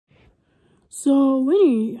So,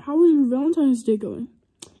 Winnie, how is your Valentine's Day going?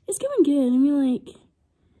 It's going good. I mean, like,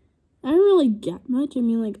 I don't really get much. I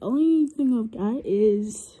mean, like, only thing I've got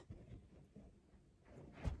is,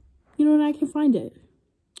 you know, and I can find it.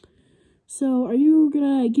 So, are you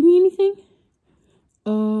gonna give me anything?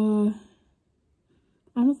 I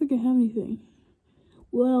don't think I have anything.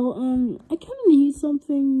 Well, I kind of need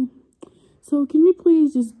something. So, can you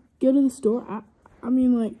please just go to the store? I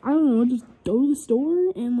mean, like, I don't know, just go to the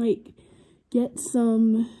store and, like, get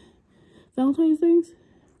some Valentine's things?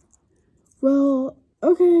 Well,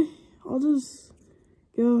 okay, I'll just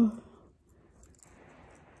go.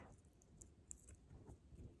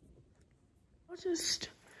 I'll just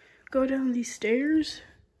go down these stairs.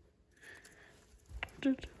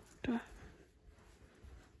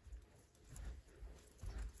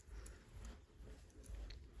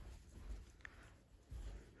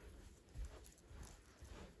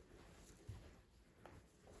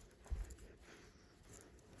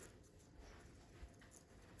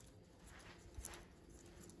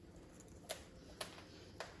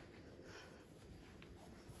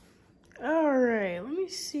 Alright, let me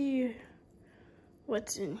see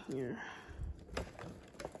what's in here.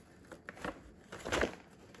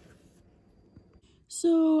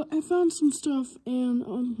 So, I found some stuff,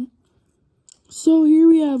 and, so here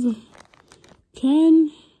we have a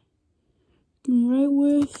pen, you can write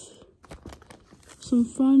with, some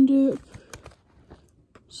fun dip,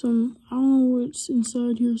 some, I don't know what's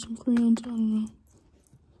inside here, some crayons, I don't know,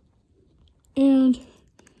 and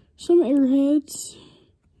some airheads.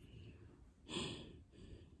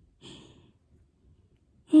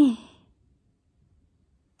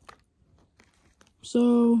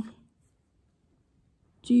 So,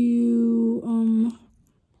 do you,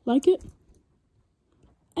 like it?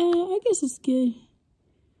 I guess it's good.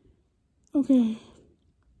 Okay.